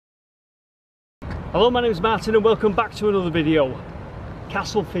Hello, my name is Martin and welcome back to another video.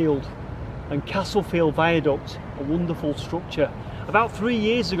 Castlefield and Castlefield Viaduct, a wonderful structure. About 3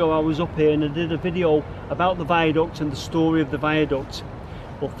 years ago I was up here and I did a video about the viaduct and the story of the viaduct.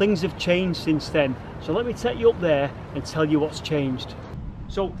 Well, things have changed since then, so let me take you up there and tell you what's changed.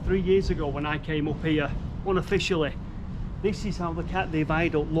 So 3 years ago when I came up here, unofficially, this is how the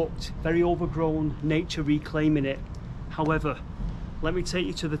viaduct looked. Very overgrown, nature reclaiming it. However, let me take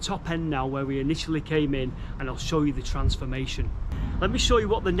you to the top end now where we initially came in and I'll show you the transformation. Let me show you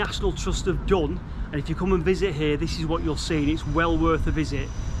what the National Trust have done, and if you come and visit here, this is what you'll see, and it's well worth a visit.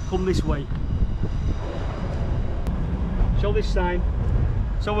 Come this way. Show this sign.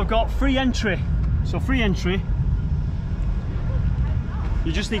 So we've got free entry. So free entry.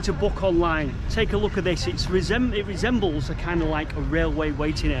 You just need to book online. Take a look at this. It resembles a kind of like a railway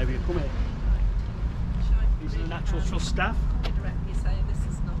waiting area. Come here. These are the National Trust staff.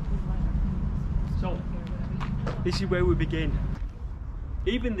 So, this is where we begin.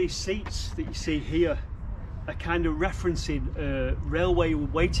 Even these seats that you see here are kind of referencing railway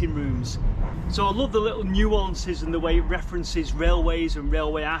waiting rooms. So I love the little nuances and the way it references railways and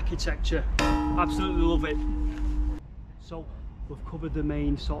railway architecture. Absolutely love it. So we've covered the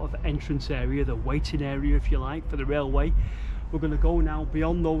main sort of entrance area, the waiting area if you like, for the railway. We're going to go now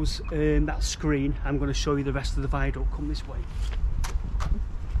beyond those that screen. I'm going to show you the rest of the viaduct. Come this way.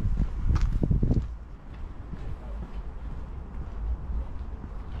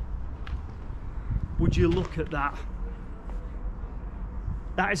 Would you look at that?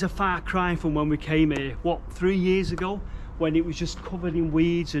 That is a far cry from when we came here, what, 3 years ago, when it was just covered in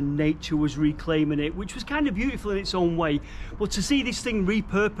weeds and nature was reclaiming it, which was kind of beautiful in its own way. But to see this thing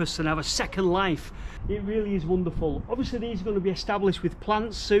repurposed and have a second life, it really is wonderful. Obviously these are going to be established with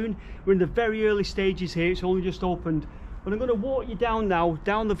plants soon. We're in the very early stages here, it's only just opened. But I'm going to walk you down now,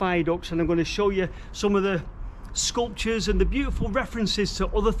 down the viaducts, and I'm going to show you some of the sculptures and the beautiful references to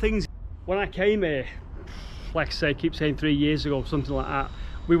other things. When I came here, like I say, I keep saying 3 years ago, something like that,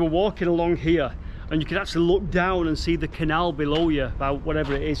 we were walking along here and you could actually look down and see the canal below you, about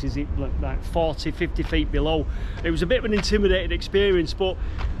whatever it is it like 40, 50 feet below. It was a bit of an intimidating experience, but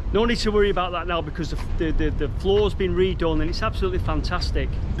no need to worry about that now because the floor's been redone and it's absolutely fantastic.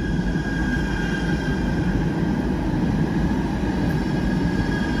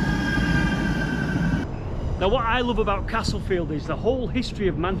 Now what I love about Castlefield is the whole history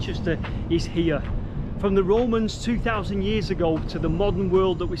of Manchester is here. From the Romans 2,000 years ago to the modern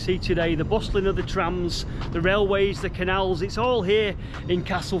world that we see today, the bustling of the trams, the railways, the canals, it's all here in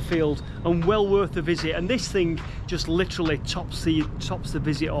Castlefield and well worth a visit. And this thing just literally tops the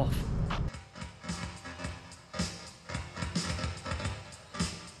visit off.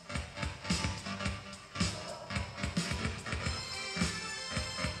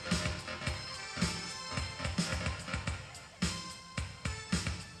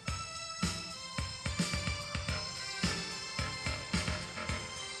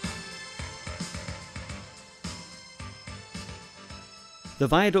 The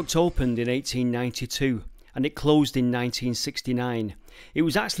viaduct opened in 1892 and it closed in 1969. It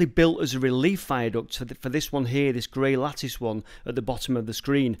was actually built as a relief viaduct for this one here, this grey lattice one at the bottom of the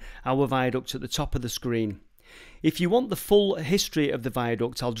screen, our viaduct at the top of the screen. If you want the full history of the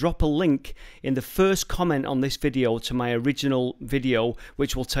viaduct, I'll drop a link in the first comment on this video to my original video,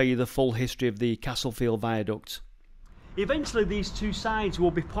 which will tell you the full history of the Castlefield Viaduct. Eventually these two sides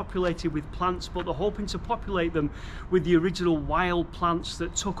will be populated with plants, but they're hoping to populate them with the original wild plants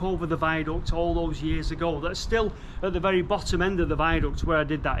that took over the viaduct all those years ago. That's still at the very bottom end of the viaduct where I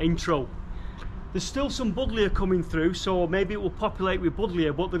did that intro. There's still some buddleia coming through, so maybe it will populate with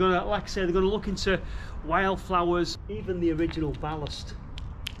buddleia, but they're going to, like I say, they're going to look into wildflowers. Even the original ballast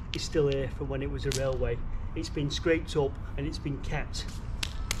is still here from when it was a railway. It's been scraped up and it's been kept.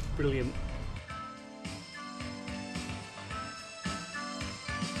 Brilliant.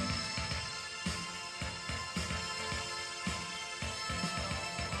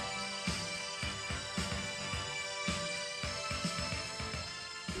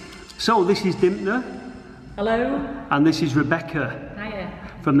 So this is Dimpner. Hello. And this is Rebecca. Hiya.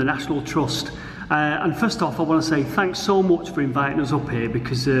 From the National Trust. And first off I want to say thanks so much for inviting us up here,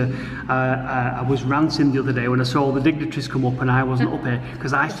 because I was ranting the other day when I saw all the dignitaries come up and I wasn't up here,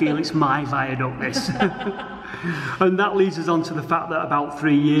 because I feel it's my viaduct this. And that leads us on to the fact that about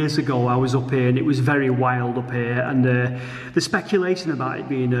 3 years ago I was up here and it was very wild up here, and the speculation about it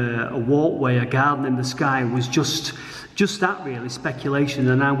being a walkway, a garden in the sky was just that, really, speculation.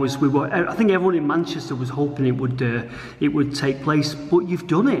 And I think everyone in Manchester was hoping it would take place, but you've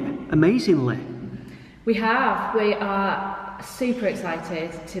done it amazingly. We have. We are super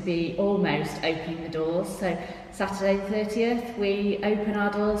excited to be almost opening the doors. So Saturday the 30th, we open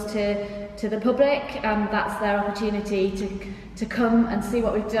our doors to the public, and that's their opportunity to come and see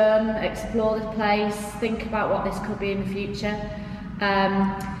what we've done, explore the place, think about what this could be in the future.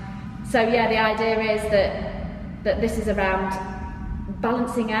 So yeah, the idea is that this is around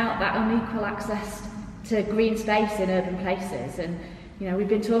balancing out that unequal access to green space in urban places. And you know, we've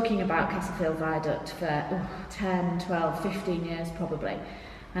been talking about Castlefield Viaduct for 10, 12, 15 years probably,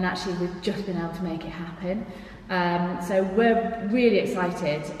 and actually we've just been able to make it happen. So we're really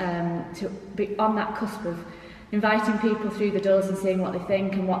excited to be on that cusp of inviting people through the doors and seeing what they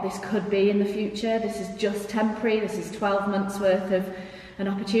think and what this could be in the future. This is just temporary. This is 12 months worth of an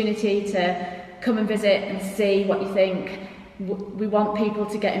opportunity to come and visit and see what you think. We want people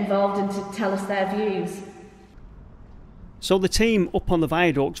to get involved and to tell us their views. So the team up on the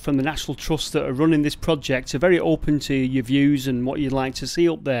viaduct from the National Trust that are running this project are very open to your views and what you'd like to see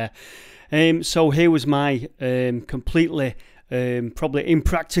up there. So here was my completely probably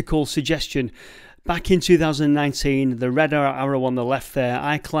impractical suggestion. Back in 2019, the red arrow on the left there,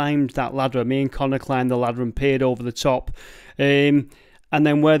 I climbed that ladder. Me and Connor climbed the ladder and peered over the top. And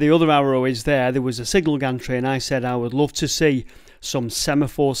then where the other arrow is there was a signal gantry, and I said I would love to see some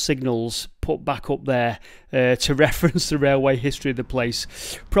semaphore signals put back up there to reference the railway history of the place.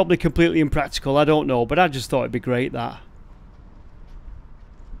 Probably completely impractical, I don't know, but I just thought it'd be great, that.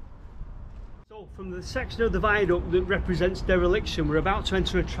 So from the section of the viaduct that represents dereliction, we're about to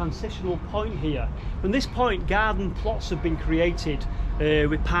enter a transitional point here. From this point, garden plots have been created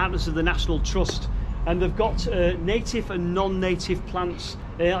with partners of the National Trust, and they've got native and non-native plants.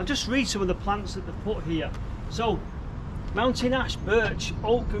 I'll just read some of the plants that they've put here. So, mountain ash, birch,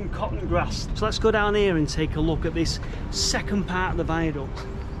 oak and cotton grass. So let's go down here and take a look at this second part of the viaduct.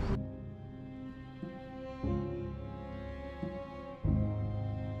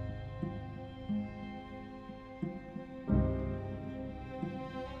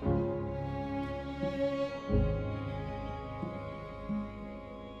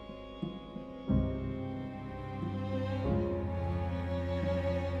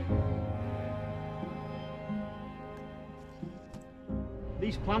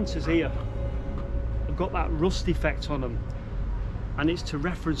 These planters here have got that rust effect on them, and it's to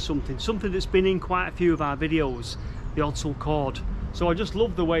reference something that's been in quite a few of our videos, the Odsal cord. So I just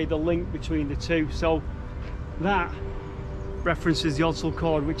love the way the link between the two. So that references the Odsal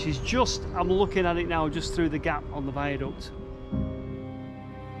cord, which is just, I'm looking at it now, just through the gap on the viaduct.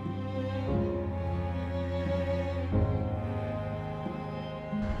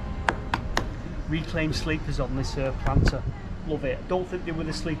 Reclaimed sleepers on this planter. Love it. Don't think they were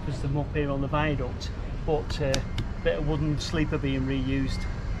the sleepers that up here on the viaduct, but a bit of wooden sleeper being reused.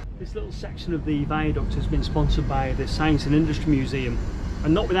 This little section of the viaduct has been sponsored by the Science and Industry Museum,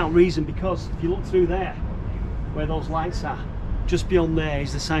 and not without reason, because if you look through there where those lights are, just beyond there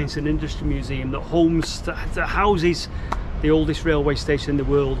is the Science and Industry Museum that houses the oldest railway station in the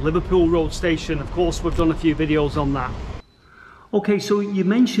world, Liverpool Road Station. Of course, we've done a few videos on that. Okay, so you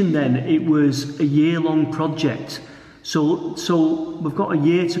mentioned then it was a year-long project. So we've got a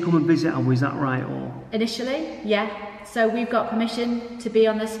year to come and visit, is that right? Or initially, yeah. So we've got permission to be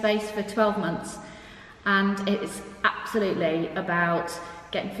on this space for 12 months, and it's absolutely about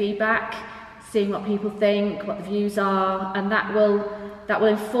getting feedback, seeing what people think, what the views are, and that will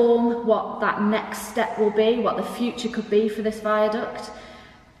inform what that next step will be, what the future could be for this viaduct.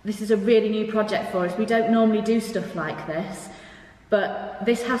 This is a really new project for us. We don't normally do stuff like this, but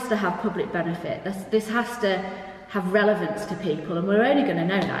this has to have public benefit. This has to have relevance to people, and we're only going to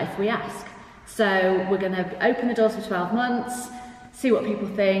know that if we ask. So we're going to open the doors for 12 months, see what people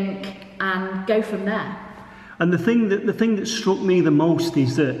think, and go from there. And the thing that struck me the most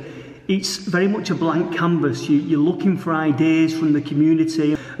is that it's very much a blank canvas. You're looking for ideas from the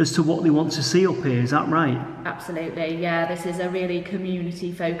community as to what they want to see up here, is that right? Absolutely, yeah. This is a really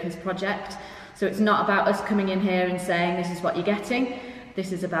community-focused project. So it's not about us coming in here and saying this is what you're getting.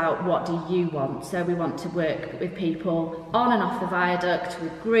 This is about what do you want. So we want to work with people on and off the viaduct,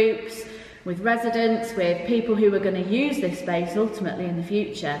 with groups, with residents, with people who are going to use this space ultimately in the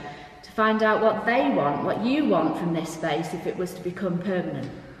future, to find out what they want, what you want from this space if it was to become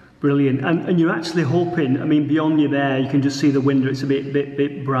permanent. Brilliant. And you're actually hoping, I mean, beyond you there, you can just see the window, it's a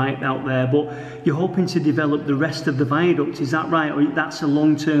bit bright out there, but you're hoping to develop the rest of the viaduct, is that right? Or that's a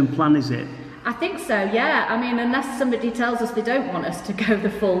long-term plan, is it? I think so, yeah. I mean, unless somebody tells us they don't want us to go the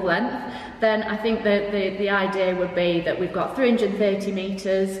full length, then I think that the idea would be that we've got 330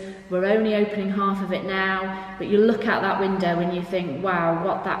 metres, we're only opening half of it now, but you look out that window and you think, wow,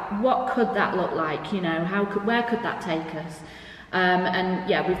 what could that look like? You know, where could that take us? And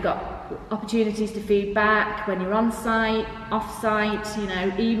yeah, we've got opportunities to feedback when you're on site, off site, you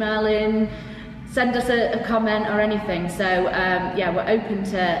know, email in, send us a comment or anything. So yeah, we're open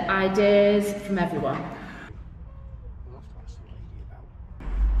to ideas from everyone.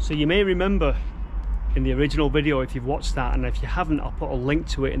 So you may remember in the original video, if you've watched that, and if you haven't, I'll put a link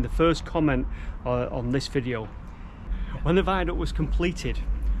to it in the first comment on this video. When the viaduct was completed,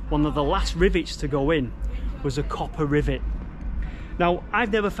 one of the last rivets to go in was a copper rivet. Now,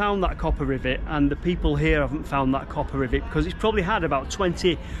 I've never found that copper rivet, and the people here haven't found that copper rivet, because it's probably had about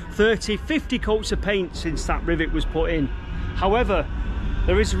 20, 30, 50 coats of paint since that rivet was put in. However,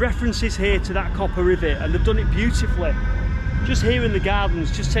 there is references here to that copper rivet, and they've done it beautifully. Just here in the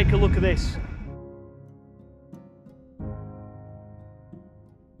gardens, just take a look at this.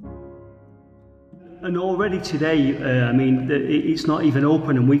 And already today, I mean, it's not even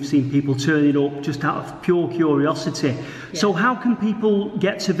open, and we've seen people turn it up just out of pure curiosity. Yeah. So how can people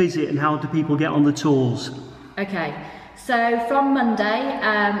get to visit, and how do people get on the tours? Okay, so from Monday,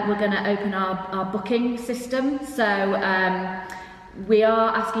 we're going to open our booking system. So we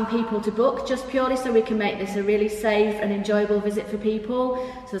are asking people to book just purely so we can make this a really safe and enjoyable visit for people.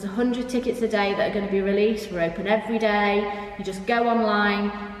 So there's 100 tickets a day that are going to be released. We're open every day. You just go online,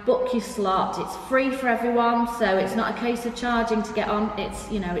 book your slot. It's free for everyone, so it's not a case of charging to get on.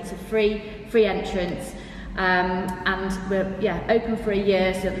 It's, you know, it's a free entrance, and we're open for a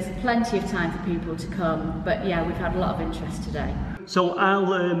year, so there's plenty of time for people to come. But yeah, we've had a lot of interest today. So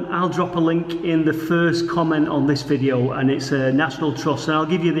I'll drop a link in the first comment on this video, and it's a National Trust, and I'll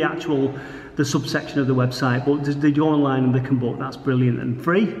give you the subsection of the website. But they go online and they can book. That's brilliant and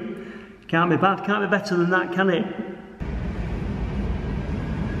free. Can't be bad. Can't be better than that, can it?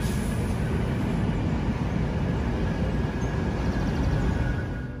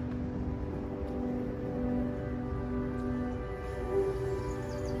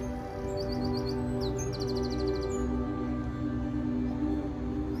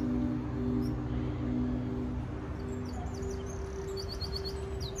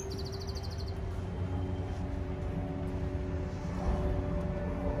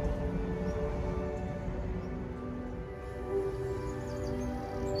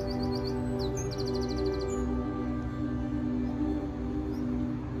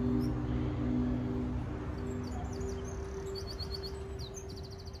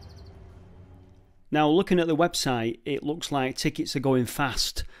 Now, looking at the website, it looks like tickets are going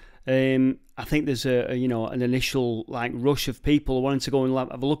fast. I think there's an initial rush of people wanting to go and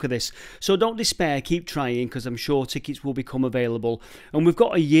have a look at this. So don't despair, keep trying, because I'm sure tickets will become available. And we've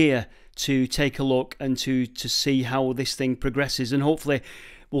got a year to take a look and to see how this thing progresses, and hopefully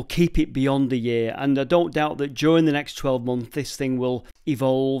we'll keep it beyond a year. And I don't doubt that during the next 12 months, this thing will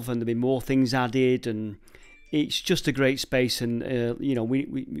evolve and there'll be more things added, and it's just a great space, and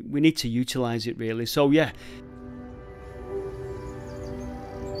we need to utilise it really. So yeah.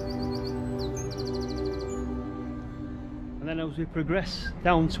 And then as we progress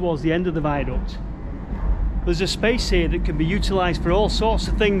down towards the end of the viaduct, there's a space here that can be utilised for all sorts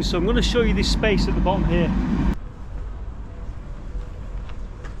of things. So I'm going to show you this space at the bottom here.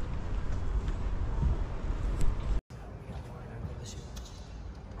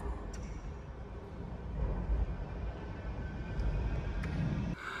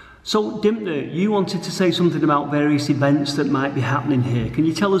 So, Dimpner, you wanted to say something about various events that might be happening here. Can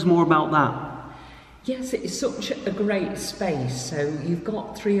you tell us more about that? Yes, it's such a great space. So you've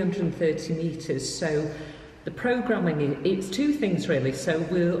got 330 metres. So the programming, it's two things really. So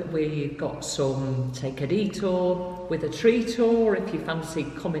we've got some take a detour with a tree tour, if you fancy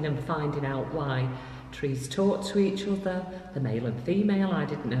coming and finding out why trees talk to each other, the male and female, I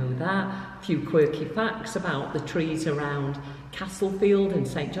didn't know that. A few quirky facts about the trees around Castlefield and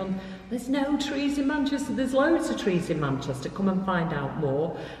St John. There's no trees in Manchester, there's loads of trees in Manchester. Come and find out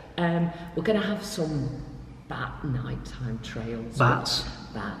more. We're going to have some bat nighttime trails. Bats?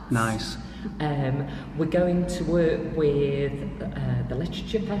 Bats. Nice. We're going to work with the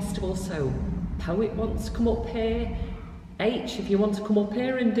Literature Festival, so poet wants to come up here. H, if you want to come up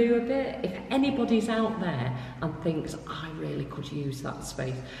here and do a bit, if anybody's out there and thinks, I really could use that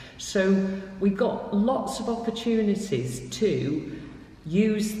space. So we've got lots of opportunities to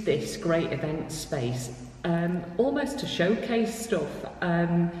use this great event space almost to showcase stuff.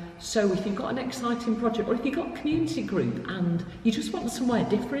 So if you've got an exciting project, or if you've got a community group and you just want somewhere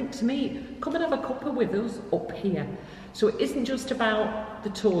different to meet, come and have a cuppa with us up here. So it isn't just about the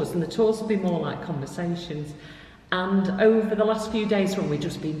tours, and the tours will be more like conversations. And over the last few days when we've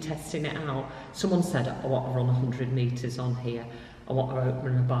just been testing it out, someone said, I want to run 100 metres on here, I want to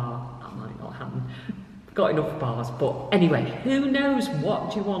open a bar. That might not happen. Got enough bars, but anyway, who knows,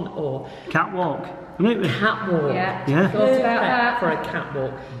 what do you want? Or catwalk. Catwalk. Yeah. Thought about that. For a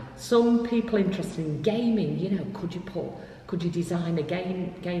catwalk. Some people interested in gaming, you know, could you design a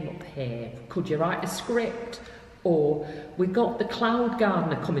game up here? Could you write a script? Or we've got the cloud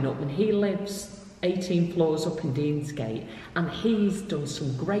gardener coming up, and he lives 18 floors up in Deansgate, and he's done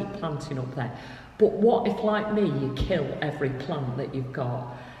some great planting up there. But what if, like me, you kill every plant that you've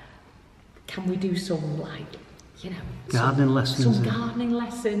got? Can we do some, like, you know, gardening lessons? Some gardening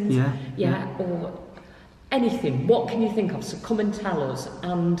lessons. Yeah. Or anything. What can you think of? So come and tell us.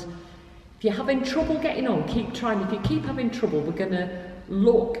 And if you're having trouble getting on, keep trying. If you keep having trouble, we're going to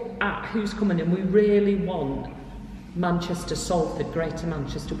look at who's coming, and we really want Manchester, Salford, Greater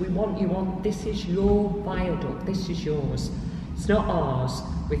Manchester. We want you on. This is your viaduct. This is yours. It's not ours.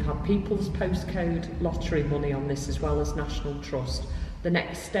 We've had people's postcode lottery money on this, as well as National Trust. The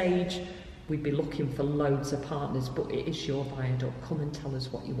next stage, we'd be looking for loads of partners, but it is your viaduct. Come and tell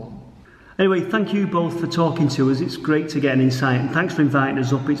us what you want. Anyway, thank you both for talking to us. It's great to get an insight, and thanks for inviting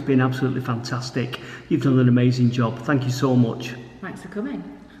us up. It's been absolutely fantastic. You've done an amazing job. Thank you so much. Thanks for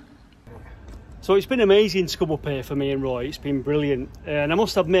coming. So it's been amazing to come up here for me and Roy. It's been brilliant. And I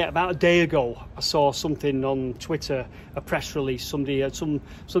must admit, about a day ago, I saw something on Twitter, a press release. Somebody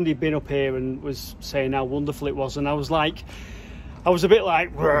had been up here and was saying how wonderful it was. And I was a bit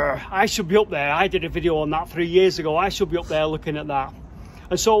like, I should be up there. I did a video on that 3 years ago. I should be up there looking at that.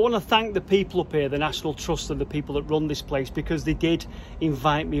 And so I want to thank the people up here, the National Trust, and the people that run this place, because they did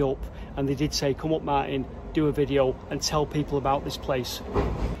invite me up, and they did say, come up, Martin, do a video and tell people about this place.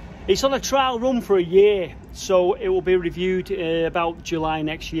 It's on a trial run for a year, so it will be reviewed about July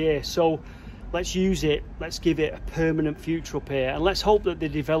next year. So let's use it, let's give it a permanent future up here, and let's hope that they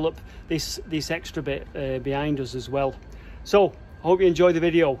develop this extra bit behind us as well. So I hope you enjoy the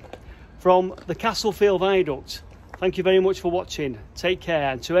video from the Castlefield Viaduct. Thank you very much for watching. Take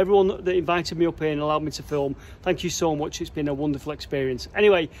care. And to everyone that invited me up here and allowed me to film, thank you so much. It's been a wonderful experience.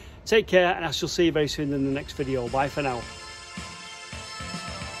 Anyway, take care, and I shall see you very soon in the next video. Bye for now.